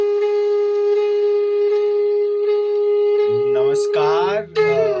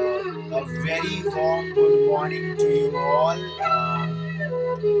warm good morning to you all.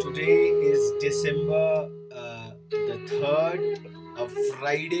 Today is December the 3rd, a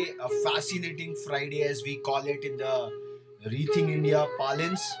Friday, a fascinating Friday as we call it in the Rethink India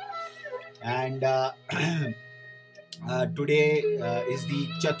parlance. And today is the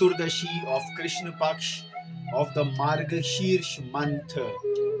Chaturdashi of Krishna Paksh of the Margashirsh month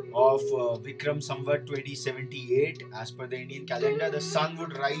of Vikram Samvat 2078. As per the Indian calendar, the sun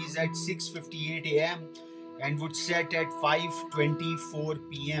would rise at 6:58 a.m. and would set at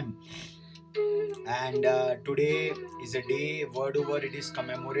 5:24 p.m. And today is a day, word over, it is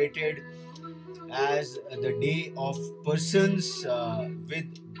commemorated as the day of persons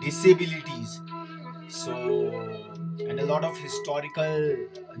with disabilities. So, and a lot of historical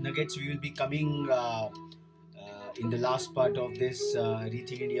nuggets we will be coming in the last part of this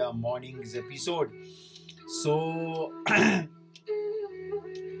Rethink India morning's episode. So,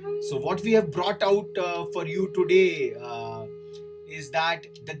 so what we have brought out for you today is that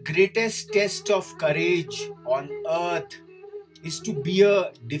the greatest test of courage on earth is to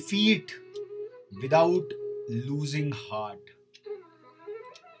bear defeat without losing heart.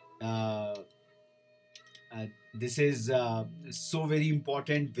 This is so very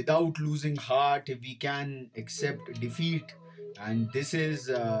important. Without losing heart, we can accept defeat, and this is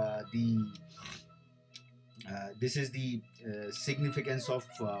the significance of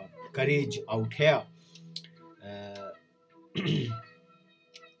courage out here.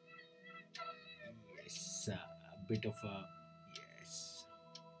 Yes, a bit of a yes.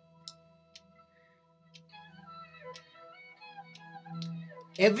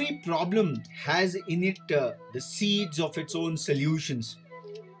 Every problem has in it the seeds of its own solutions.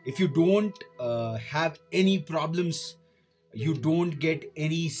 If you don't have any problems, you don't get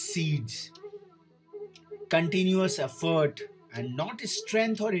any seeds. Continuous effort and not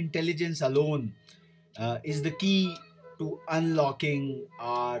strength or intelligence alone is the key to unlocking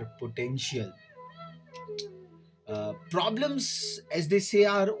our potential. Problems, as they say,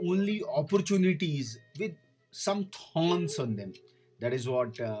 are only opportunities with some thorns on them. That is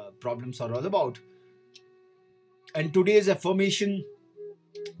what problems are all about. And today's affirmation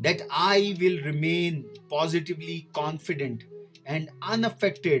that I will remain positively confident and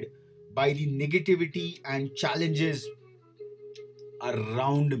unaffected by the negativity and challenges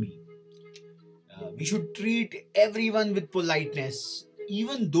around me. We should treat everyone with politeness,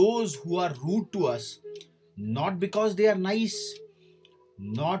 even those who are rude to us, not because they are nice,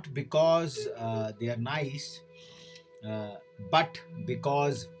 not because they are nice, but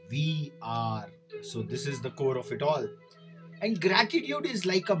because we are. So this is the core of it all. And gratitude is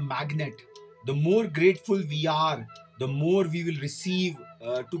like a magnet. The more grateful we are, the more we will receive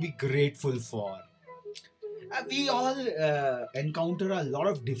to be grateful for. We all encounter a lot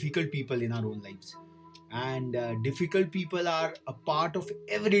of difficult people in our own lives, and difficult people are a part of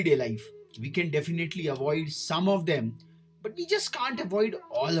everyday life. We can definitely avoid some of them, but we just can't avoid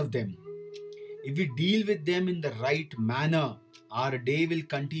all of them. If we deal with them in the right manner, our day will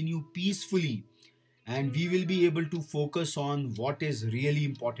continue peacefully and we will be able to focus on what is really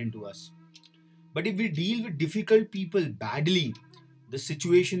important to us. But if we deal with difficult people badly, the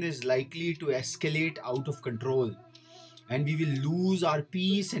situation is likely to escalate out of control and we will lose our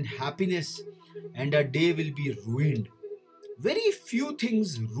peace and happiness and our day will be ruined. Very few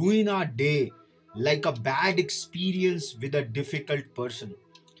things ruin our day like a bad experience with a difficult person.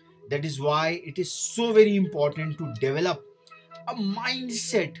 That is why it is so very important to develop a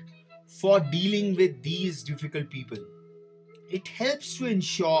mindset for dealing with these difficult people. It helps to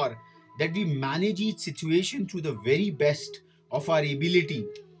ensure that we manage each situation to the very best of our ability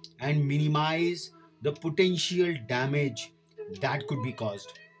and minimize the potential damage that could be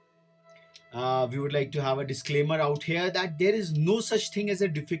caused. We would like to have a disclaimer out here that there is no such thing as a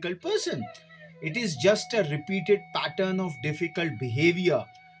difficult person. It is just a repeated pattern of difficult behavior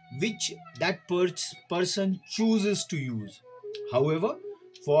which that person chooses to use. However,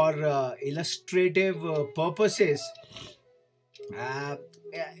 for illustrative purposes,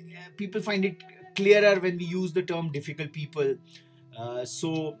 people find it clearer when we use the term difficult people.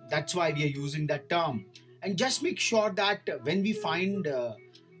 So that's why we are using that term. And just make sure that when we find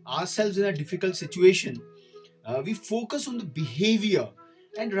ourselves in a difficult situation, we focus on the behavior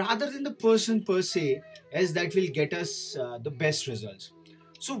and rather than the person per se, as that will get us the best results.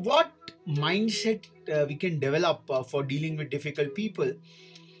 So what mindset we can develop for dealing with difficult people?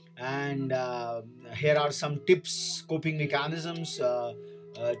 And here are some tips, coping mechanisms to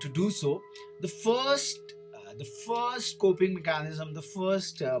do so. The first coping mechanism, the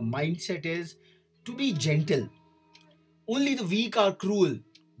first mindset is to be gentle. Only the weak are cruel.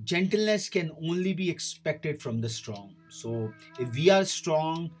 Gentleness can only be expected from the strong. So, if we are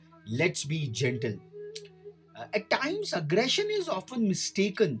strong, let's be gentle. At times, aggression is often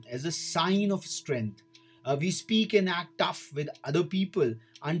mistaken as a sign of strength. We speak and act tough with other people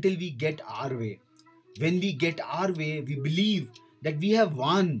until we get our way. When we get our way, we believe that we have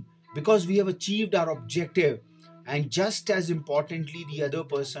won because we have achieved our objective. And just as importantly, the other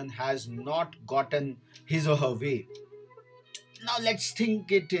person has not gotten his or her way. Now, let's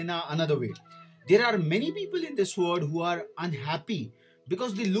think it in another way. There are many people in this world who are unhappy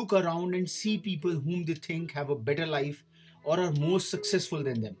because they look around and see people whom they think have a better life or are more successful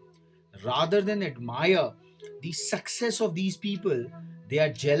than them. Rather than admire the success of these people, they are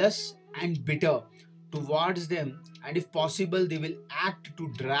jealous and bitter towards them, and if possible, they will act to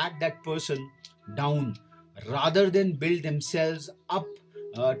drag that person down rather than build themselves up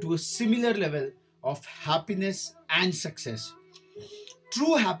to a similar level of happiness and success.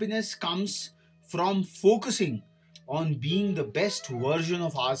 True happiness comes from focusing on being the best version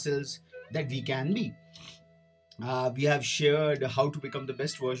of ourselves that we can be. We have shared how to become the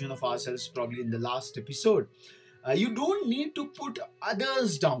best version of ourselves probably in the last episode. You don't need to put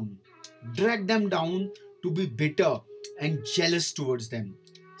others down, drag them down to be bitter and jealous towards them.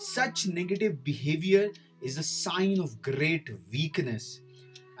 Such negative behavior is a sign of great weakness,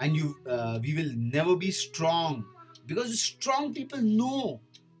 and we will never be strong because strong people know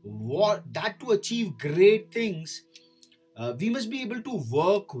what that to achieve great things, we must be able to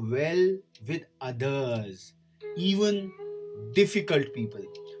work well with others, even difficult people.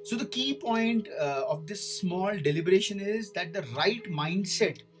 So, the key point of this small deliberation is that the right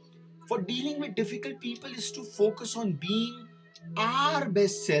mindset for dealing with difficult people is to focus on being our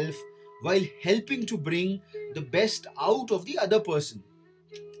best self while helping to bring the best out of the other person.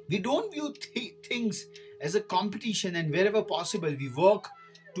 We don't view things as a competition, and wherever possible, we work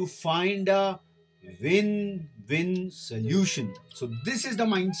to find a win win solution. So, this is the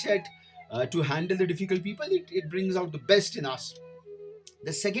mindset to handle the difficult people. It brings out the best in us.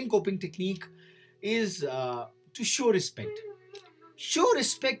 The second coping technique is to show respect. Show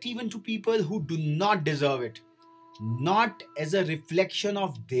respect even to people who do not deserve it, not as a reflection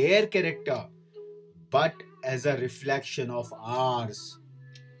of their character, but as a reflection of ours.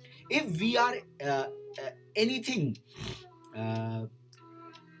 If we are anything, uh,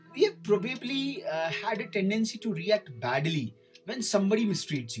 we have probably had a tendency to react badly when somebody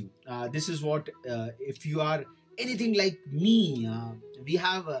mistreats you. This is what, if you are anything like me, we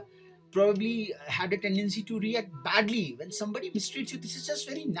have probably had a tendency to react badly when somebody mistreats you. This is just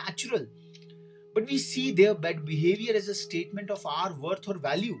very natural. But we see their bad behavior as a statement of our worth or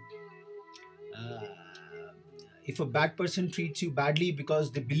value. Uh, if a bad person treats you badly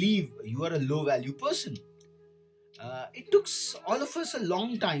because they believe you are a low value person, it took all of us a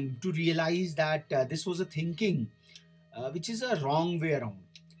long time to realize that this was a thinking which is a wrong way around.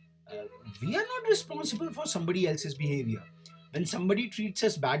 Uh, we are not responsible for somebody else's behavior. When somebody treats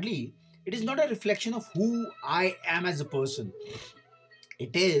us badly, it is not a reflection of who I am as a person.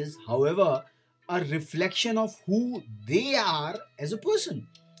 It is, however, a reflection of who they are as a person.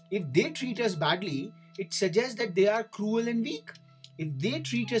 If they treat us badly, it suggests that they are cruel and weak. If they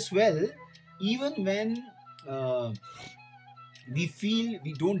treat us well, even when uh, we feel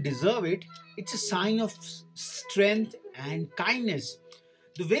we don't deserve it, it's a sign of strength and kindness.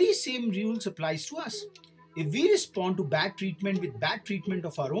 The very same rules applies to us. If we respond to bad treatment with bad treatment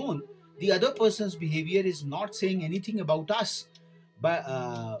of our own, the other person's behavior is not saying anything about us, but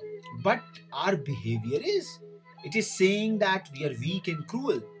our behavior is. It is saying that we are weak and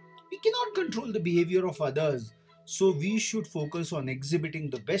cruel. We cannot control the behavior of others, so we should focus on exhibiting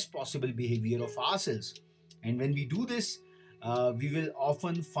the best possible behavior of ourselves. And when we do this, we will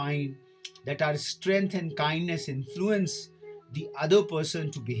often find that our strength and kindness influence the other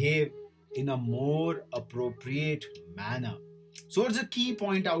person to behave in a more appropriate manner. So, what's the key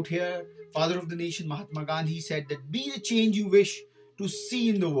point out here? Father of the nation Mahatma Gandhi said that be the change you wish to see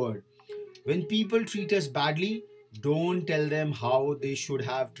in the world. When people treat us badly, don't tell them how they should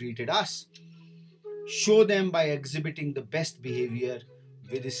have treated us. Show them by exhibiting the best behavior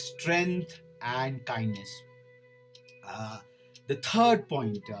with strength and kindness. Uh, the third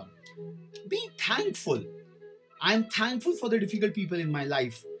point, be thankful. I'm thankful for the difficult people in my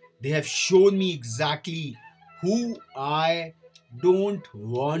life. They have shown me exactly who I don't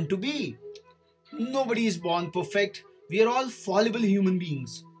want to be. Nobody is born perfect. We are all fallible human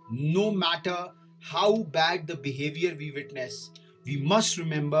beings. No matter how bad the behavior we witness, we must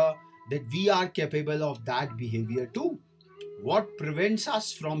remember that we are capable of that behavior too. What prevents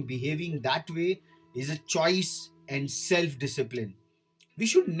us from behaving that way is a choice and self discipline. We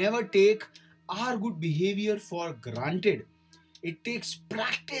should never take our good behavior for granted. It takes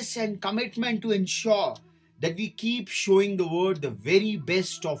practice and commitment to ensure that we keep showing the world the very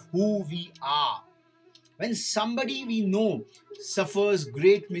best of who we are. When somebody we know suffers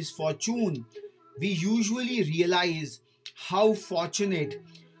great misfortune, we usually realize how fortunate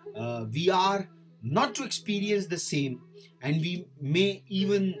we are not to experience the same, and we may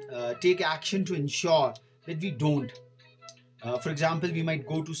even take action to ensure that we don't. For example, we might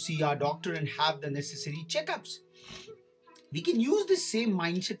go to see our doctor and have the necessary checkups. We can use this same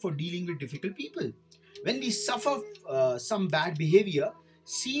mindset for dealing with difficult people. When we suffer some bad behavior,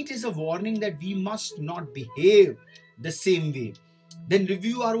 see it as a warning that we must not behave the same way. Then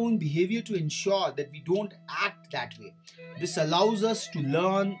review our own behavior to ensure that we don't act that way. This allows us to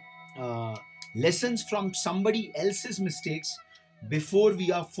learn uh, lessons from somebody else's mistakes before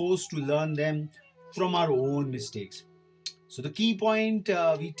we are forced to learn them from our own mistakes. So, the key point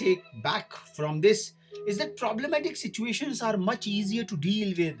we take back from this is that problematic situations are much easier to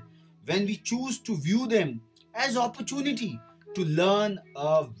deal with when we choose to view them as opportunity to learn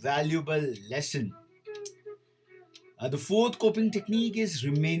a valuable lesson. The fourth coping technique is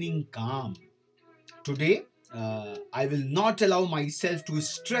remaining calm. Today, I will not allow myself to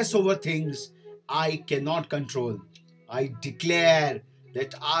stress over things I cannot control. I declare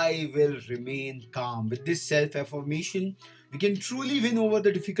that I will remain calm. With this self affirmation, we can truly win over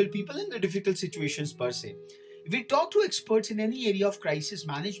the difficult people and the difficult situations per se. If we talk to experts in any area of crisis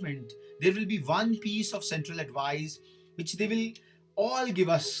management, there will be one piece of central advice which they will all give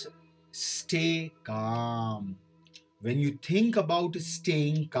us: stay calm. When you think about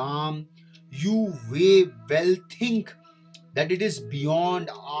staying calm, you may well think that it is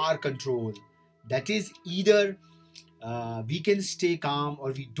beyond our control. That is, either we can stay calm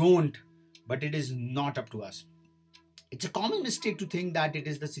or we don't, but it is not up to us. It's a common mistake to think that it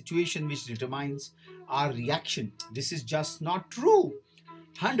is the situation which determines our reaction. This is just not true.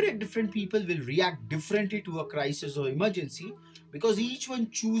 100 different people will react differently to a crisis or emergency because each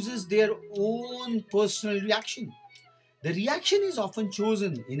one chooses their own personal reaction. The reaction is often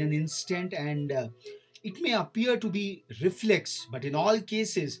chosen in an instant, and it may appear to be reflex, but in all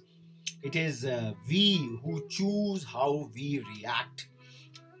cases, it is we who choose how we react.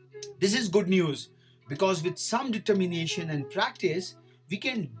 This is good news because with some determination and practice, we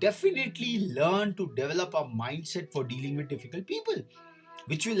can definitely learn to develop a mindset for dealing with difficult people,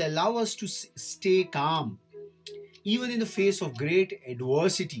 which will allow us to stay calm even in the face of great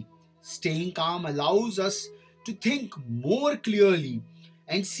adversity. Staying calm allows us to think more clearly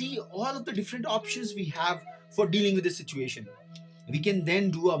and see all of the different options we have for dealing with the situation. We can then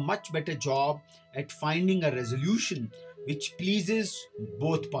do a much better job at finding a resolution which pleases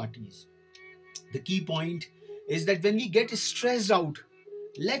both parties. The key point is that when we get stressed out,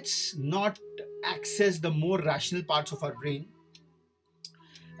 let's not access the more rational parts of our brain,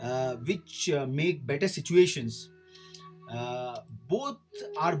 which make better situations. uh, Both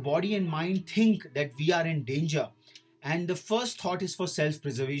our body and mind think that we are in danger, and the first thought is for self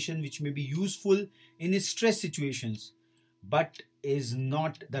preservation, which may be useful in stress situations but is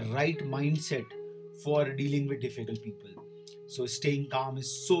not the right mindset for dealing with difficult people. So staying calm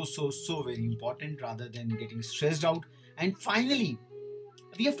is so very important rather than getting stressed out. And finally,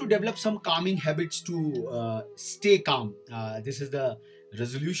 we have to develop some calming habits to stay calm. This is the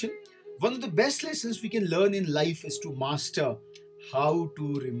resolution. One of the best lessons we can learn in life is to master how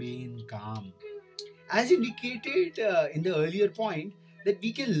to remain calm. As indicated in the earlier point, that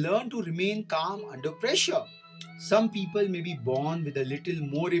we can learn to remain calm under pressure. Some people may be born with a little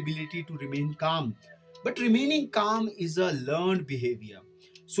more ability to remain calm, but remaining calm is a learned behavior.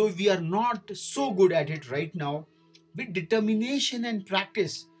 So, if we are not so good at it right now, with determination and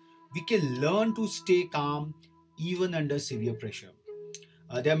practice, we can learn to stay calm even under severe pressure.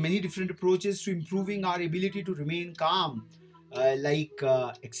 There are many different approaches to improving our ability to remain calm, like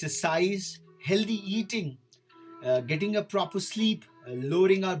exercise, healthy eating, getting a proper sleep,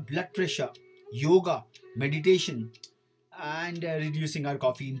 lowering our blood pressure, yoga, meditation, and reducing our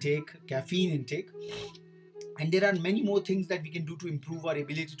caffeine intake. And there are many more things that we can do to improve our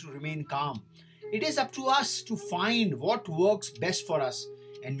ability to remain calm. It is up to us to find what works best for us.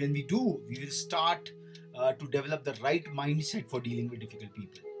 And when we do, we will start to develop the right mindset for dealing with difficult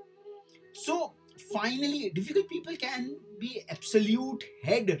people. So, finally, difficult people can be absolute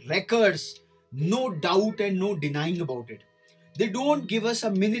head wreckers, no doubt and no denying about it. They don't give us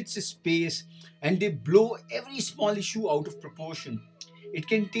a minute's space and they blow every small issue out of proportion. It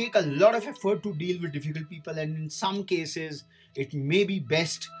can take a lot of effort to deal with difficult people, and in some cases, it may be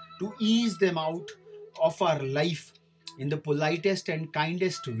best to ease them out of our life in the politest and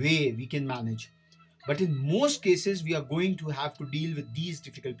kindest way we can manage. But in most cases, we are going to have to deal with these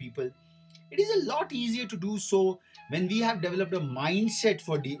difficult people. It is a lot easier to do so when we have developed a mindset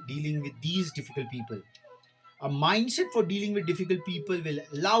for dealing with these difficult people. A mindset for dealing with difficult people will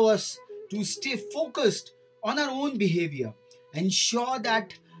allow us to stay focused on our own behavior, ensure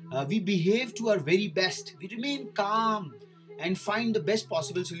that we behave to our very best, we remain calm, and find the best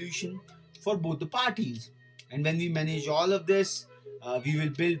possible solution for both the parties. And when we manage all of this, we will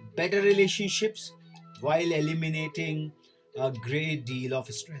build better relationships while eliminating a great deal of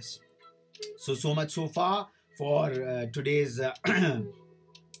stress. So much so far for today's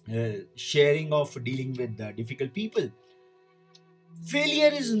sharing of dealing with difficult people.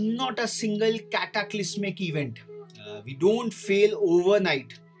 Failure is not a single cataclysmic event. We don't fail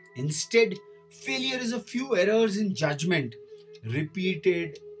overnight. Instead, failure is a few errors in judgment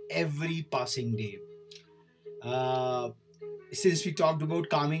repeated every passing day. Uh, since we talked about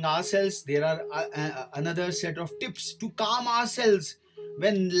calming ourselves, there are another set of tips to calm ourselves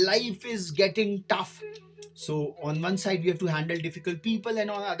when life is getting tough. So on one side we have to handle difficult people,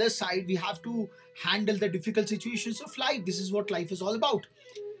 and on the other side we have to handle the difficult situations of life. This is what life is all about.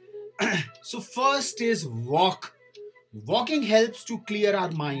 So first is walk. Walking helps to clear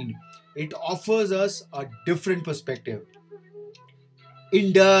our mind. It offers us a different perspective.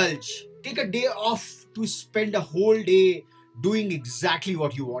 Indulge. Take a day off to spend a whole day doing exactly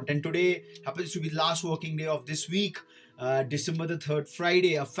what you want. And today happens to be the last working day of this week, December the 3rd,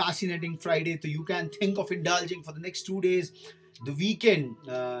 Friday, a fascinating Friday. So you can think of indulging for the next 2 days, the weekend,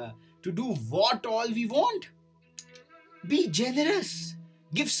 to do what all we want. Be generous.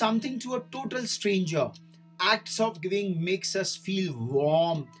 Give something to a total stranger. Acts of giving makes us feel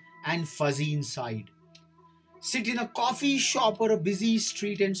warm and fuzzy inside. Sit in a coffee shop or a busy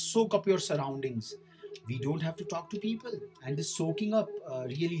street and soak up your surroundings. We don't have to talk to people, and this soaking up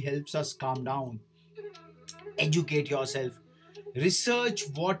really helps us calm down. Educate yourself. Research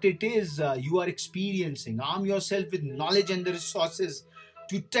what it is you are experiencing. Arm yourself with knowledge and the resources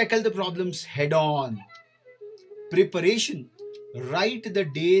to tackle the problems head on. Preparation. Write the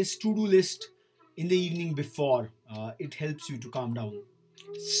day's to-do list in the evening before. It helps you to calm down.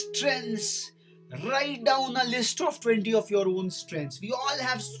 Strengths. Write down a list of 20 of your own strengths. We all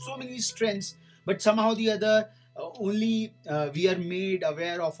have so many strengths, but somehow the other only we are made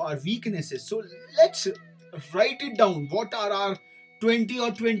aware of our weaknesses. So let's write it down. What are our 20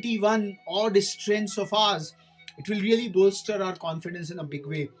 or 21 odd strengths of ours? It will really bolster our confidence in a big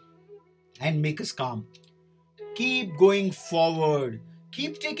way and make us calm. Keep going forward.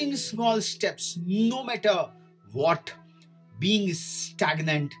 Keep taking small steps no matter what. Being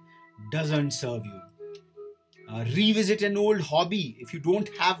stagnant doesn't serve you. Revisit an old hobby. If you don't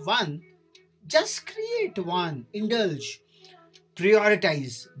have one, just create one. Indulge.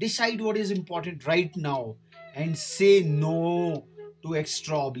 Prioritize. Decide what is important right now and say no to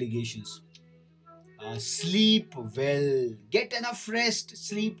extra obligations. Sleep well. Get enough rest.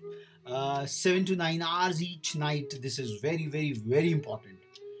 Sleep 7 to 9 hours each night. This is very, very, very important.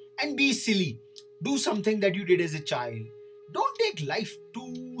 And be silly. Do something that you did as a child. Don't take life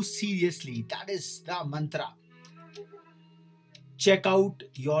too seriously. That is the mantra. Check out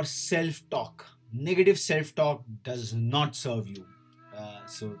your self-talk. Negative self-talk does not serve you.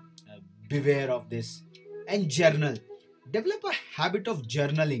 So beware of this. And journal. Develop a habit of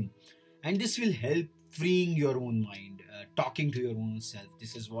journaling, and this will help freeing your own mind, talking to your own self.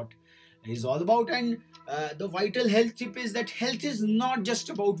 This is what is all about. And the vital health tip is that health is not just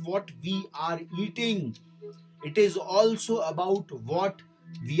about what we are eating. It is also about what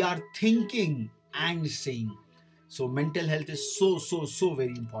we are thinking and saying. So mental health is so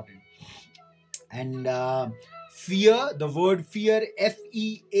very important. And fear, the word fear,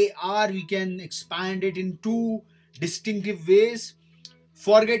 FEAR, we can expand it in two distinctive ways.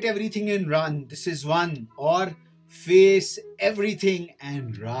 Forget everything and run. This is one. Or face everything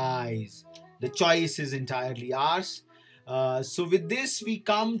and rise. The choice is entirely ours. So with this, we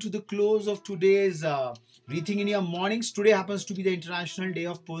come to the close of today's Rethink India Mornings. Today happens to be the International Day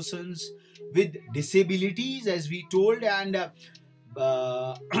of Persons with Disabilities, as we told. And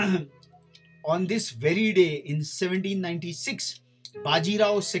on this very day in 1796,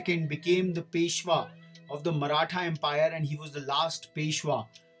 Bajirao II became the Peshwa of the Maratha Empire, and he was the last Peshwa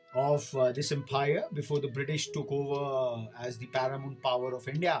of this empire before the British took over as the paramount power of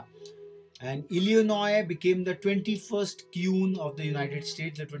India. And Illinois became the 21st Queen of the United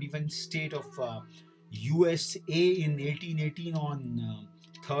States, the 21st state of USA in 1818 on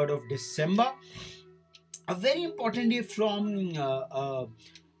 3rd of December. A very important day from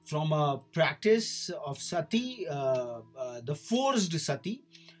from a practice of sati, the forced sati.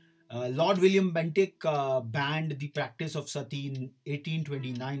 Lord William Bentinck banned the practice of sati in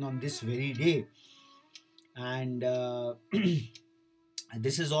 1829 on this very day. And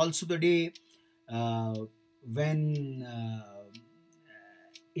this is also the day when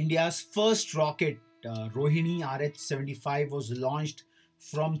India's first rocket, Rohini RH-75, was launched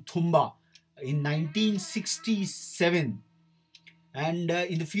from Thumba in 1967. And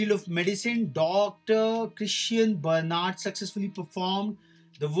in the field of medicine, Dr. Christian Barnard successfully performed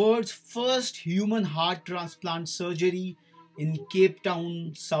the world's first human heart transplant surgery in Cape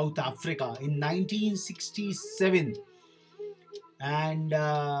Town, South Africa in 1967. And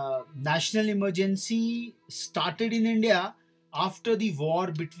national emergency started in India after the war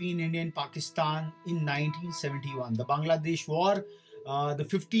between India and Pakistan in 1971. The Bangladesh War, the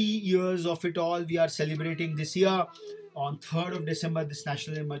 50 years of it all, we are celebrating this year. On 3rd of December, this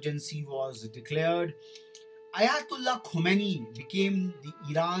national emergency was declared. Ayatollah Khomeini became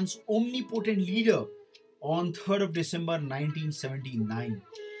Iran's omnipotent leader on 3rd of December 1979.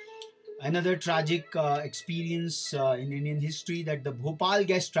 Another tragic experience in Indian history, that the Bhopal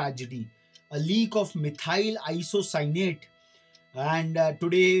gas tragedy, a leak of methyl isocyanate. And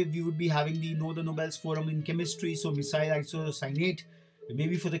today we would be having the Nobel Forum in Chemistry. So methyl isocyanate,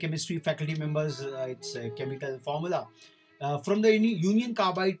 maybe for the chemistry faculty members, it's a chemical formula. From the Union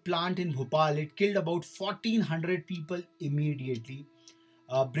Carbide plant in Bhopal, it killed about 1,400 people immediately,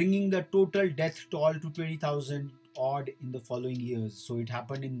 bringing the total death toll to 20,000 odd in the following years. So it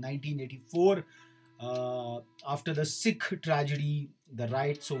happened in 1984, after the Sikh tragedy, the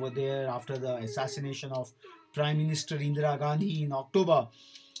riots over there, after the assassination of Prime Minister Indira Gandhi in October.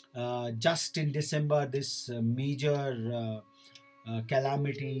 Just in December, this major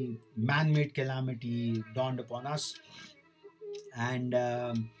calamity, man-made calamity, dawned upon us. And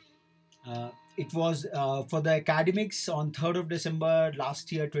it was for the academics on 3rd of December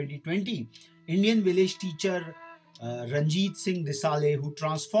last year, 2020, Indian village teacher Ranjit Singh Disale, who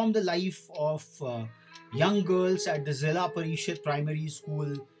transformed the life of young girls at the Zilla Parishad Primary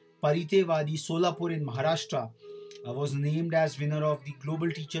School, Paritewadi, Solapur in Maharashtra, was named as winner of the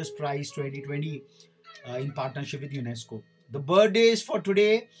Global Teachers Prize 2020 in partnership with UNESCO. The birthdays for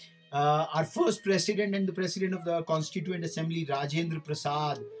today, our first president and the president of the Constituent Assembly, Rajendra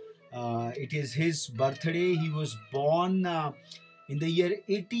Prasad. It is his birthday. He was born in the year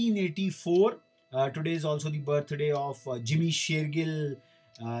 1884. Today is also the birthday of Jimmy Shergill,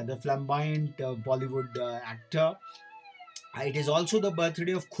 the flamboyant Bollywood actor. It is also the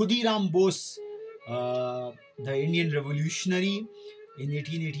birthday of Khudiram Bose, the Indian revolutionary, in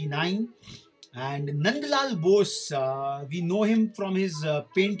 1889. And Nandlal Bose, we know him from his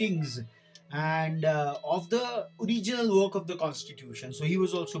paintings and of the original work of the Constitution. So he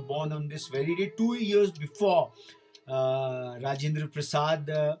was also born on this very day, 2 years before Rajendra Prasad,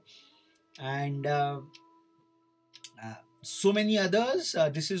 and so many others.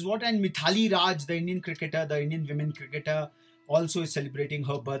 This is what, and Mithali Raj, the Indian cricketer, the Indian women cricketer, also is celebrating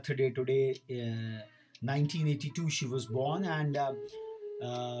her birthday today. 1982 she was born. And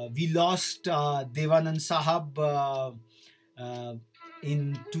we lost Devanand Sahab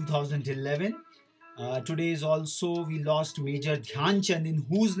in 2011. Today is also, we lost Major Dhyan Chand, in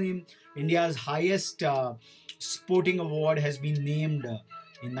whose name India's highest sporting award has been named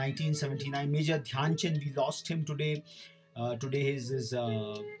in 1979. Major Dhyan Chand, we lost him today. Today is his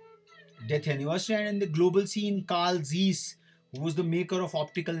death anniversary. And in the global scene, Carl Zeiss, who was the maker of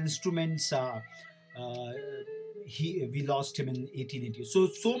optical instruments, we lost him in 1880. So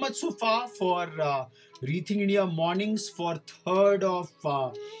much so far for Rethink India Mornings for 3rd of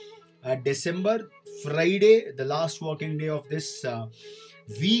December, Friday, the last working day of this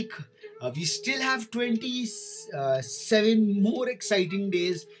week. We still have 27 more exciting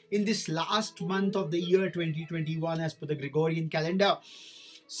days in this last month of the year 2021 as per the Gregorian calendar.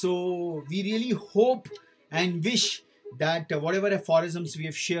 So we really hope and wish that whatever aphorisms we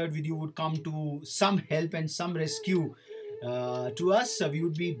have shared with you would come to some help and some rescue to us. We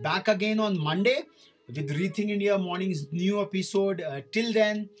would be back again on Monday with Rethink India Morning's new episode. Till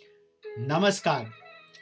then, Namaskar.